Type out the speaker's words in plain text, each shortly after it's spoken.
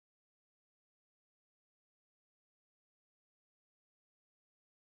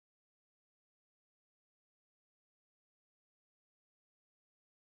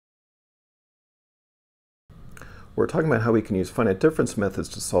We're talking about how we can use finite difference methods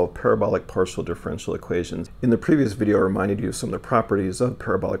to solve parabolic partial differential equations. In the previous video, I reminded you of some of the properties of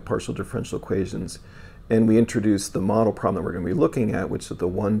parabolic partial differential equations, and we introduced the model problem that we're going to be looking at, which is the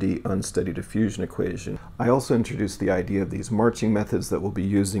 1D unsteady diffusion equation. I also introduced the idea of these marching methods that we'll be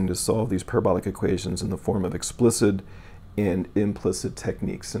using to solve these parabolic equations in the form of explicit and implicit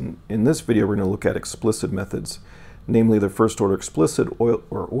techniques. And in this video, we're going to look at explicit methods, namely the first order explicit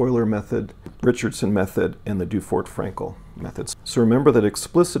or Euler method, Richardson method, and the Dufort-Frankel methods. So remember that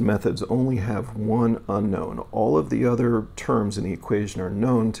explicit methods only have one unknown. All of the other terms in the equation are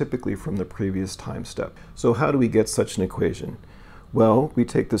known typically from the previous time step. So how do we get such an equation? Well, we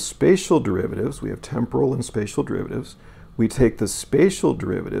take the spatial derivatives. We have temporal and spatial derivatives. We take the spatial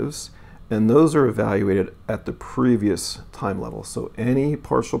derivatives, and those are evaluated at the previous time level. So any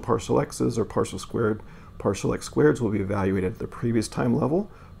partial x's or partial x squareds will be evaluated at the previous time level,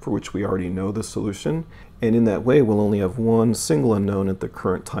 for which we already know the solution. And in that way, we'll only have one single unknown at the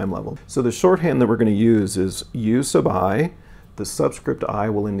current time level. So the shorthand that we're going to use is u sub I. The subscript I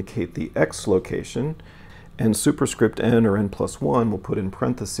will indicate the x location, and superscript n or n plus 1 will put in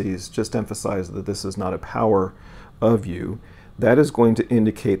parentheses, just emphasize that this is not a power of u. That is going to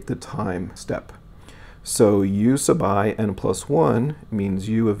indicate the time step. So u sub I n plus 1 means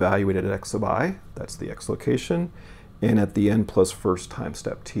u evaluated at x sub I, that's the x location, and at the n plus first time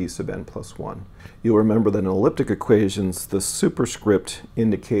step, t sub n plus 1. You'll remember that in elliptic equations, the superscript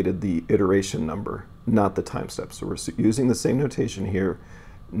indicated the iteration number, not the time step. So we're using the same notation here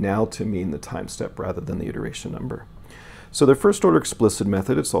now to mean the time step rather than the iteration number. So the first order explicit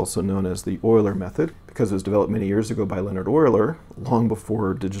method, it's also known as the Euler method, because it was developed many years ago by Leonhard Euler, long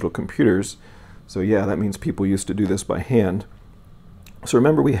before digital computers. So yeah, that means people used to do this by hand. So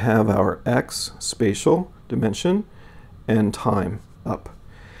remember, we have our x spatial dimension and time up.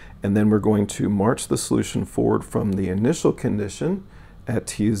 And then we're going to march the solution forward from the initial condition at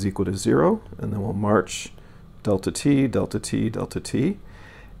t is equal to 0, and then we'll march delta t, delta t, delta t.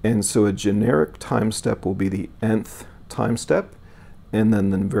 And so a generic time step will be the nth time step, and then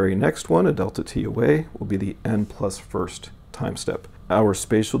the very next one, a delta t away, will be the n plus first time step. Our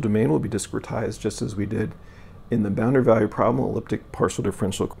spatial domain will be discretized just as we did in the boundary value problem, elliptic partial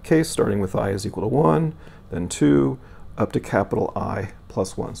differential case, starting with I is equal to 1, then 2, up to capital I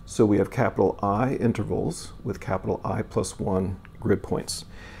plus 1. So we have capital I intervals with capital I plus 1 grid points.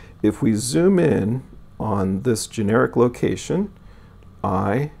 If we zoom in on this generic location,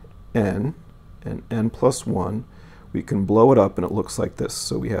 I, n, and n plus 1, we can blow it up and it looks like this.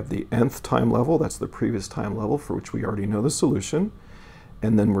 So we have the nth time level, that's the previous time level for which we already know the solution.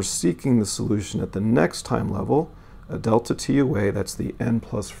 And then we're seeking the solution at the next time level, a delta t away, that's the n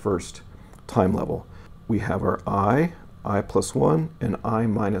plus first time level. We have our I plus 1, and I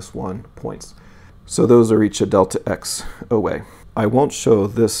minus 1 points. So those are each a delta x away. I won't show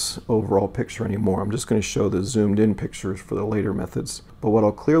this overall picture anymore. I'm just going to show the zoomed in pictures for the later methods. But what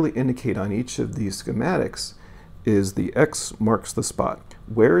I'll clearly indicate on each of these schematics is the x marks the spot.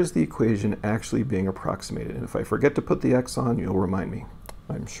 Where is the equation actually being approximated? And if I forget to put the x on, you'll remind me.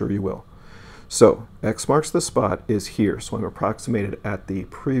 I'm sure you will. So x marks the spot is here. So I'm approximated at the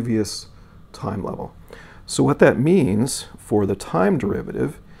previous time level. So what that means for the time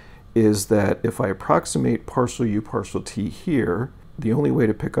derivative is that if I approximate partial u partial t here, the only way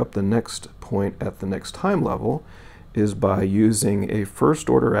to pick up the next point at the next time level is by using a first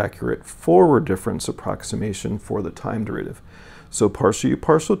order accurate forward difference approximation for the time derivative. So partial u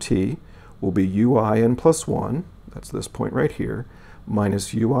partial t will be uin plus 1, that's this point right here,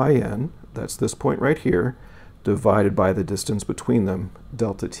 minus uin, that's this point right here, divided by the distance between them,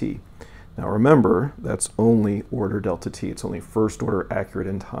 delta t. Now remember, that's only order delta t. It's only first order accurate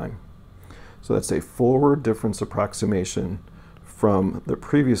in time. So that's a forward difference approximation from the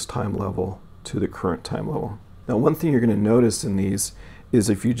previous time level to the current time level. Now one thing you're going to notice in these is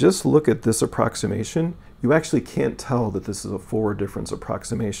if you just look at this approximation, you actually can't tell that this is a forward difference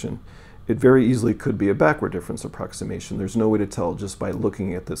approximation. It very easily could be a backward difference approximation. There's no way to tell just by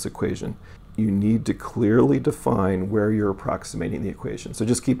looking at this equation. You need to clearly define where you're approximating the equation. So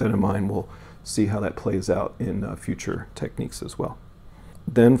just keep that in mind. We'll see how that plays out in future techniques as well.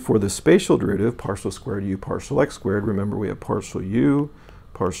 Then for the spatial derivative, partial squared u partial x squared, remember we have partial u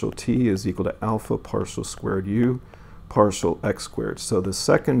partial t is equal to alpha partial squared u partial x squared. So the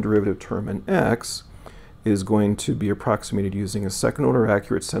second derivative term in x is going to be approximated using a second order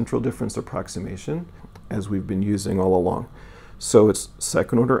accurate central difference approximation, as we've been using all along. So it's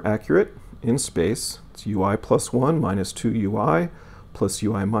second order accurate in space. It's ui plus 1 minus 2 ui plus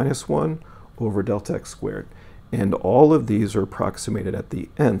ui minus 1 over delta x squared. And all of these are approximated at the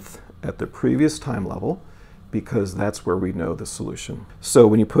nth, at the previous time level, because that's where we know the solution. So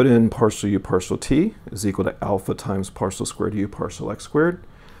when you put in partial u partial t is equal to alpha times partial squared u partial x squared,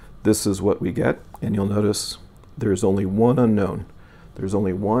 this is what we get. And you'll notice there's only one unknown. There's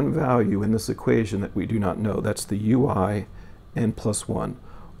only one value in this equation that we do not know. That's the ui n plus 1.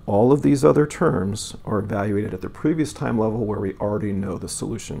 All of these other terms are evaluated at the previous time level where we already know the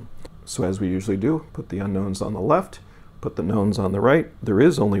solution. So as we usually do, put the unknowns on the left, put the knowns on the right. There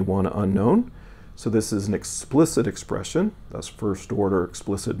is only one unknown. So this is an explicit expression. That's first order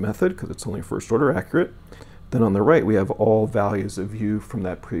explicit method because it's only first order accurate. Then on the right, we have all values of u from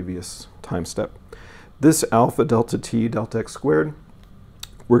that previous time step. This alpha delta t delta x squared,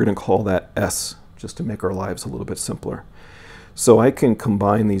 we're going to call that s, just to make our lives a little bit simpler. So I can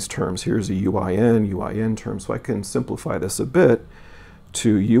combine these terms. Here's a uin term, so I can simplify this a bit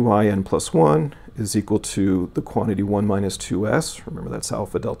to uin plus 1 is equal to the quantity 1 minus 2s, remember that's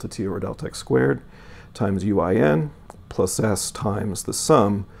alpha delta t over delta x squared, times uin plus s times the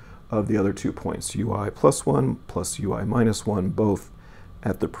sum of the other 2 points, ui plus 1 plus ui minus 1, both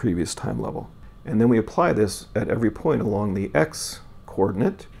at the previous time level. And then we apply this at every point along the x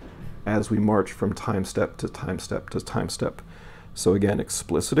coordinate as we march from time step to time step to time step. So again,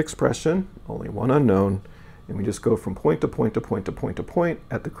 explicit expression, only one unknown, and we just go from point to point to point to point to point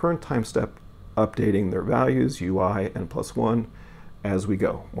at the current time step, updating their values, ui n plus 1, as we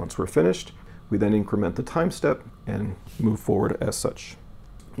go. Once we're finished, we then increment the time step and move forward as such.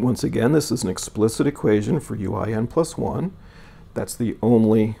 Once again, this is an explicit equation for ui n plus 1. That's the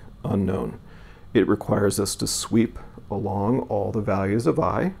only unknown. It requires us to sweep along all the values of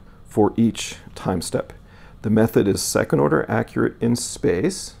I for each time step. The method is second order accurate in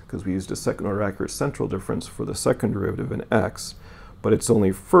space, because we used a second order accurate central difference for the second derivative in x, but it's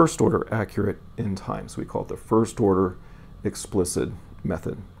only first order accurate in time. So we call it the first order explicit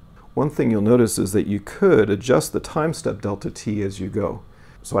method. One thing you'll notice is that you could adjust the time step delta t as you go.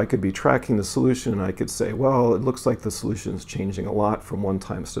 So I could be tracking the solution and I could say, well, it looks like the solution is changing a lot from one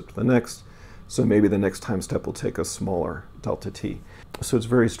time step to the next, so maybe the next time step will take a smaller delta t. So it's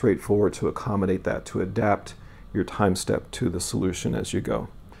very straightforward to accommodate that, to adapt your time step to the solution as you go.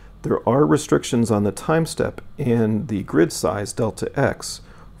 There are restrictions on the time step and the grid size delta x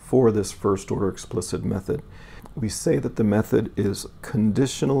for this first order explicit method. We say that the method is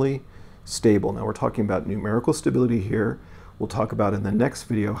conditionally stable. Now we're talking about numerical stability here. We'll talk about in the next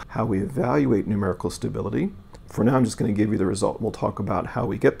video how we evaluate numerical stability. For now, I'm just going to give you the result. We'll talk about how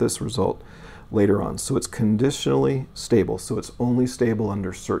we get this result later on. So it's conditionally stable. So it's only stable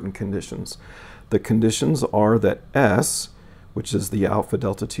under certain conditions. The conditions are that s, which is the alpha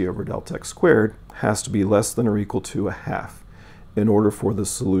delta t over delta x squared, has to be less than or equal to a half in order for the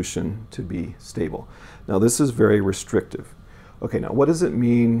solution to be stable. Now this is very restrictive. Okay, now what does it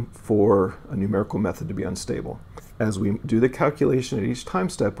mean for a numerical method to be unstable? As we do the calculation at each time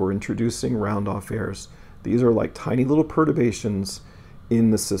step, we're introducing round-off errors. These are like tiny little perturbations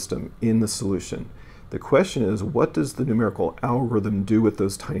in the system, in the solution. The question is, what does the numerical algorithm do with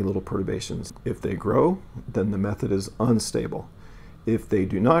those tiny little perturbations? If they grow, then the method is unstable. If they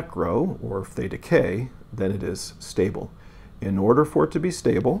do not grow, or if they decay, then it is stable. In order for it to be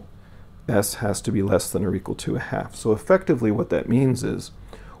stable, s has to be less than or equal to a half. So effectively what that means is,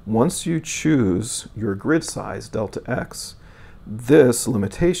 once you choose your grid size, delta x, this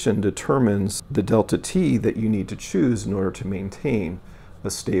limitation determines the delta t that you need to choose in order to maintain a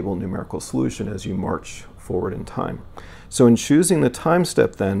stable numerical solution as you march forward in time. So in choosing the time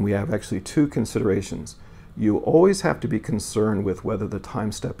step then, we have actually two considerations. You always have to be concerned with whether the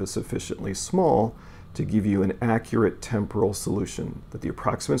time step is sufficiently small to give you an accurate temporal solution, that the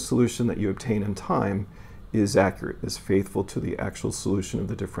approximate solution that you obtain in time is accurate, is faithful to the actual solution of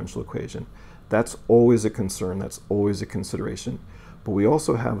the differential equation. That's always a concern, that's always a consideration. But we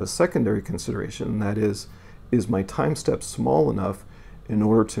also have a secondary consideration, and that is my time step small enough in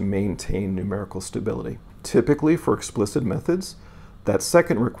order to maintain numerical stability? Typically for explicit methods, that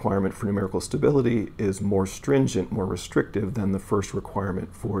second requirement for numerical stability is more stringent, more restrictive than the first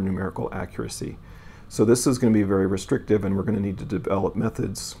requirement for numerical accuracy. So this is going to be very restrictive, and we're going to need to develop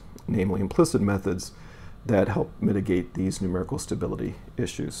methods, namely implicit methods, that help mitigate these numerical stability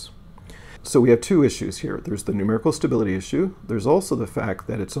issues. So we have two issues here. There's the numerical stability issue. There's also the fact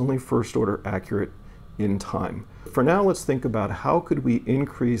that it's only first order accurate in time. For now, let's think about how could we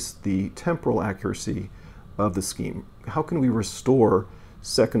increase the temporal accuracy of the scheme? How can we restore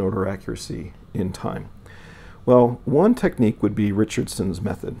second order accuracy in time? Well, one technique would be Richardson's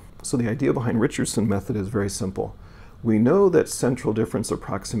method. So the idea behind Richardson method is very simple. We know that central difference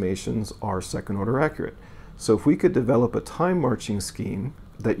approximations are second order accurate. So if we could develop a time marching scheme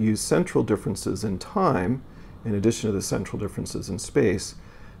that used central differences in time in addition to the central differences in space,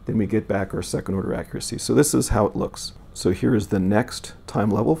 then we get back our second order accuracy. So this is how it looks. So here's the next time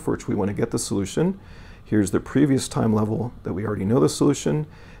level for which we want to get the solution. Here's the previous time level that we already know the solution.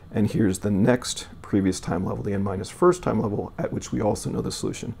 And here's the next previous time level, the n minus first time level, at which we also know the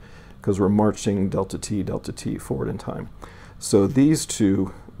solution, because we're marching delta t forward in time. So these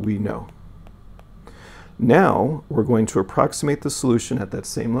two we know. Now we're going to approximate the solution at that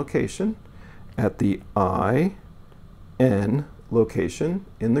same location, at the I, n location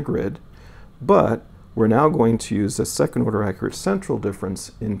in the grid, but we're now going to use a second order accurate central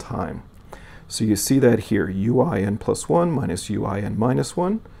difference in time. So you see that here, uin plus 1 minus uin minus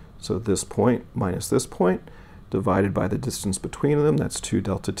 1, so this point minus this point, divided by the distance between them, that's 2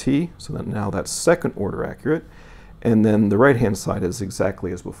 delta t, so that now that's second order accurate. And then the right-hand side is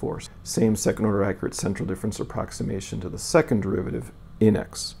exactly as before. Same second order accurate central difference approximation to the second derivative in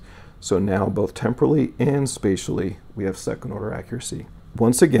x. So now both temporally and spatially we have second order accuracy.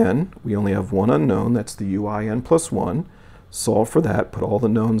 Once again, we only have one unknown, that's the uin plus 1. Solve for that, put all the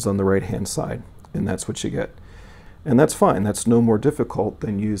knowns on the right-hand side, and that's what you get. And that's fine, that's no more difficult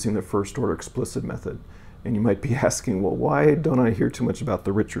than using the first order explicit method. And you might be asking, well, why don't I hear too much about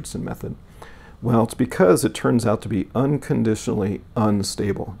the Richardson method? Well, it's because it turns out to be unconditionally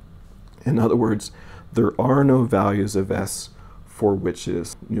unstable. In other words, there are no values of s for which it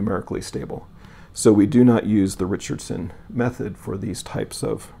is numerically stable. So we do not use the Richardson method for these types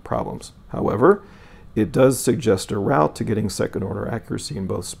of problems. However, it does suggest a route to getting second order accuracy in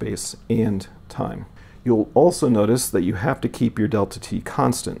both space and time. You'll also notice that you have to keep your delta t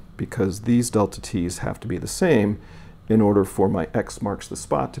constant, because these delta t's have to be the same in order for my x marks the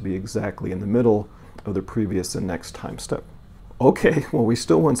spot to be exactly in the middle of the previous and next time step. Okay, well, we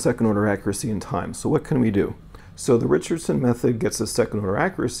still want second order accuracy in time, so what can we do? So the Richardson method gets a second order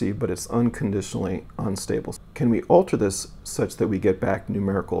accuracy, but it's unconditionally unstable. Can we alter this such that we get back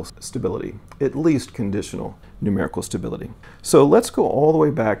numerical stability, at least conditional numerical stability? So let's go all the way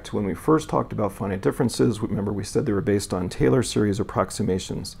back to when we first talked about finite differences. Remember, we said they were based on Taylor series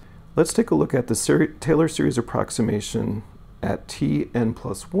approximations. Let's take a look at the Taylor series approximation at Tn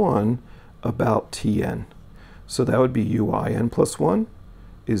plus 1 about Tn. So that would be uin plus 1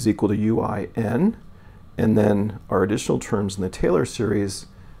 is equal to uin, and then our additional terms in the Taylor series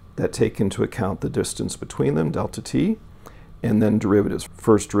that take into account the distance between them, delta t, and then derivatives,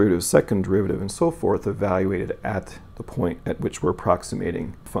 first derivative, second derivative, and so forth, evaluated at the point at which we're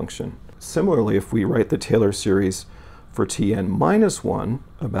approximating the function. Similarly, if we write the Taylor series for Tn minus 1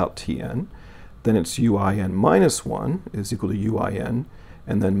 about Tn, then it's uin minus 1 is equal to uin,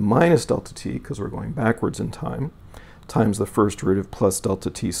 and then minus delta t, because we're going backwards in time, times the first derivative plus delta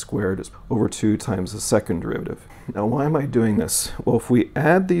t squared is over 2 times the second derivative. Now, why am I doing this? Well, if we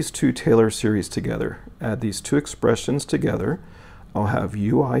add these two Taylor series together, add these two expressions together, I'll have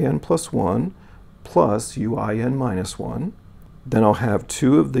uin plus 1 plus uin minus 1. Then I'll have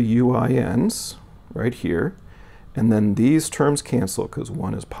two of the uins right here, and then these terms cancel because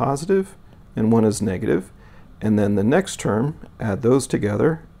one is positive and one is negative. And then the next term, add those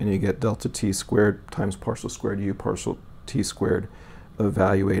together, and you get delta t squared times partial squared u partial t squared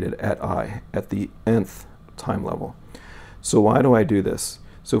evaluated at I, at the nth time level. So why do I do this?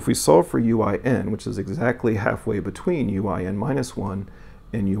 So if we solve for uin, which is exactly halfway between uin minus 1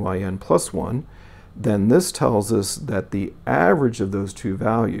 and uin plus 1, then this tells us that the average of those two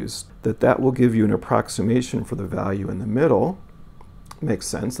values, that will give you an approximation for the value in the middle. Makes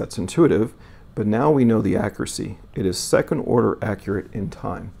sense, that's intuitive. But now we know the accuracy. It is second order accurate in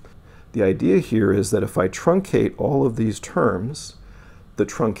time. The idea here is that if I truncate all of these terms, the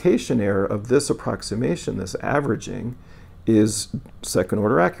truncation error of this approximation, this averaging, is second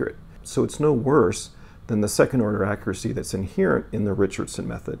order accurate. So it's no worse than the second order accuracy that's inherent in the Richardson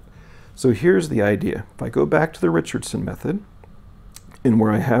method. So here's the idea. If I go back to the Richardson method, and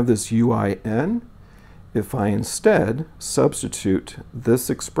where I have this uin, if I instead substitute this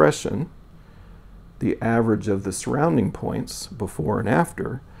expression, the average of the surrounding points before and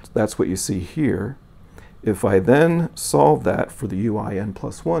after, that's what you see here. If I then solve that for the uin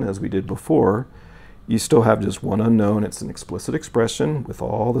plus 1 as we did before, you still have just one unknown. It's an explicit expression with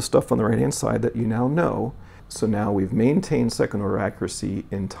all the stuff on the right-hand side that you now know. So now we've maintained second order accuracy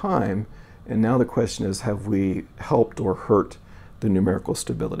in time, and now the question is, have we helped or hurt the numerical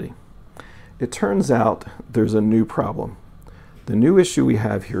stability? It turns out there's a new problem. The new issue we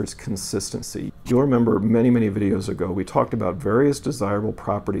have here is consistency. You'll remember many, many videos ago we talked about various desirable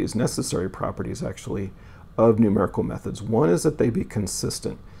properties, necessary properties actually, of numerical methods. One is that they be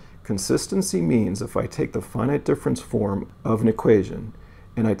consistent. Consistency means if I take the finite difference form of an equation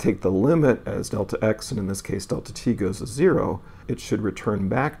and I take the limit as delta x, and in this case delta t goes to 0, it should return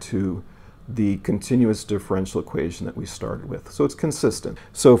back to the continuous differential equation that we started with. So it's consistent.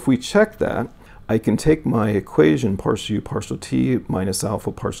 So if we check that, I can take my equation partial u partial t minus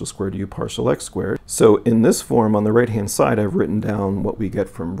alpha partial squared u partial x squared. So in this form on the right hand side, I've written down what we get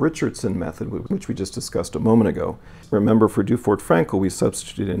from Richardson method, which we just discussed a moment ago. Remember, for Dufour-Fraenkel, we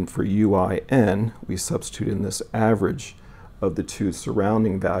substituted in for uin, we substitute in this average of the two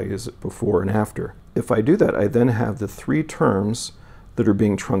surrounding values before and after. If I do that, I then have the three terms that are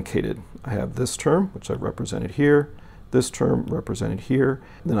being truncated. I have this term, which I've represented here, this term represented here.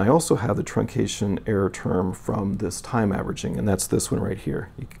 Then I also have the truncation error term from this time averaging, and that's this one right here.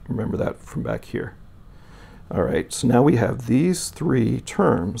 You can remember that from back here. All right, so now we have these three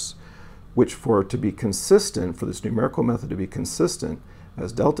terms, which for it to be consistent, for this numerical method to be consistent,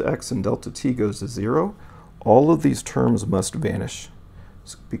 as delta x and delta t goes to 0, all of these terms must vanish.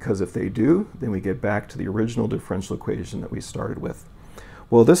 Because if they do, then we get back to the original differential equation that we started with.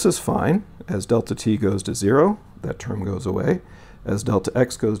 Well, this is fine. As delta t goes to 0, that term goes away. As delta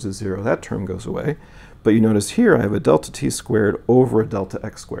x goes to 0, that term goes away. But you notice here I have a delta t squared over a delta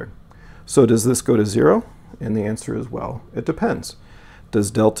x squared. So does this go to 0? And the answer is, well, it depends. Does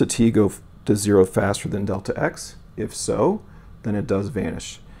delta t go to 0 faster than delta x? If so, then it does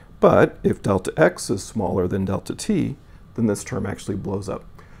vanish. But if delta x is smaller than delta t, then this term actually blows up.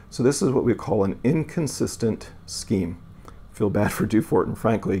 So this is what we call an inconsistent scheme. Feel bad for Dufour and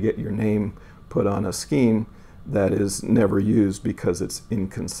Fraenkel, you get your name put on a scheme that is never used because it's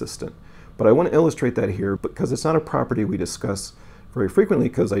inconsistent. But I want to illustrate that here because it's not a property we discuss very frequently,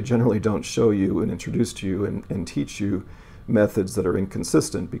 because I generally don't show you and introduce to you and teach you methods that are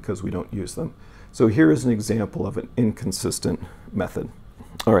inconsistent because we don't use them. So here is an example of an inconsistent method.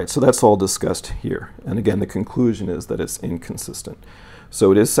 All right, so that's all discussed here. And again, the conclusion is that it's inconsistent.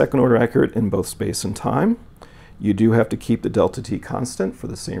 So it is second order accurate in both space and time. You do have to keep the delta t constant for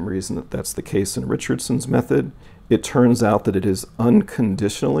the same reason that that's the case in Richardson's method. It turns out that it is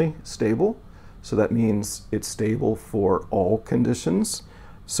unconditionally stable. So that means it's stable for all conditions.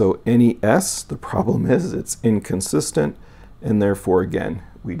 So any s, the problem is it's inconsistent, and therefore, again,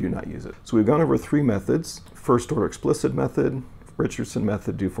 we do not use it. So we've gone over three methods: first order explicit method, Richardson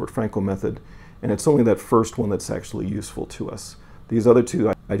method, Dufour-Fraenkel method, and it's only that first one that's actually useful to us. These other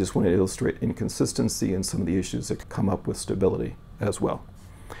two, I just want to illustrate inconsistency and some of the issues that come up with stability as well.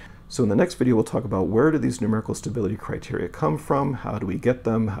 So in the next video, we'll talk about where do these numerical stability criteria come from, how do we get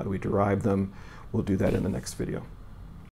them, how do we derive them. We'll do that in the next video.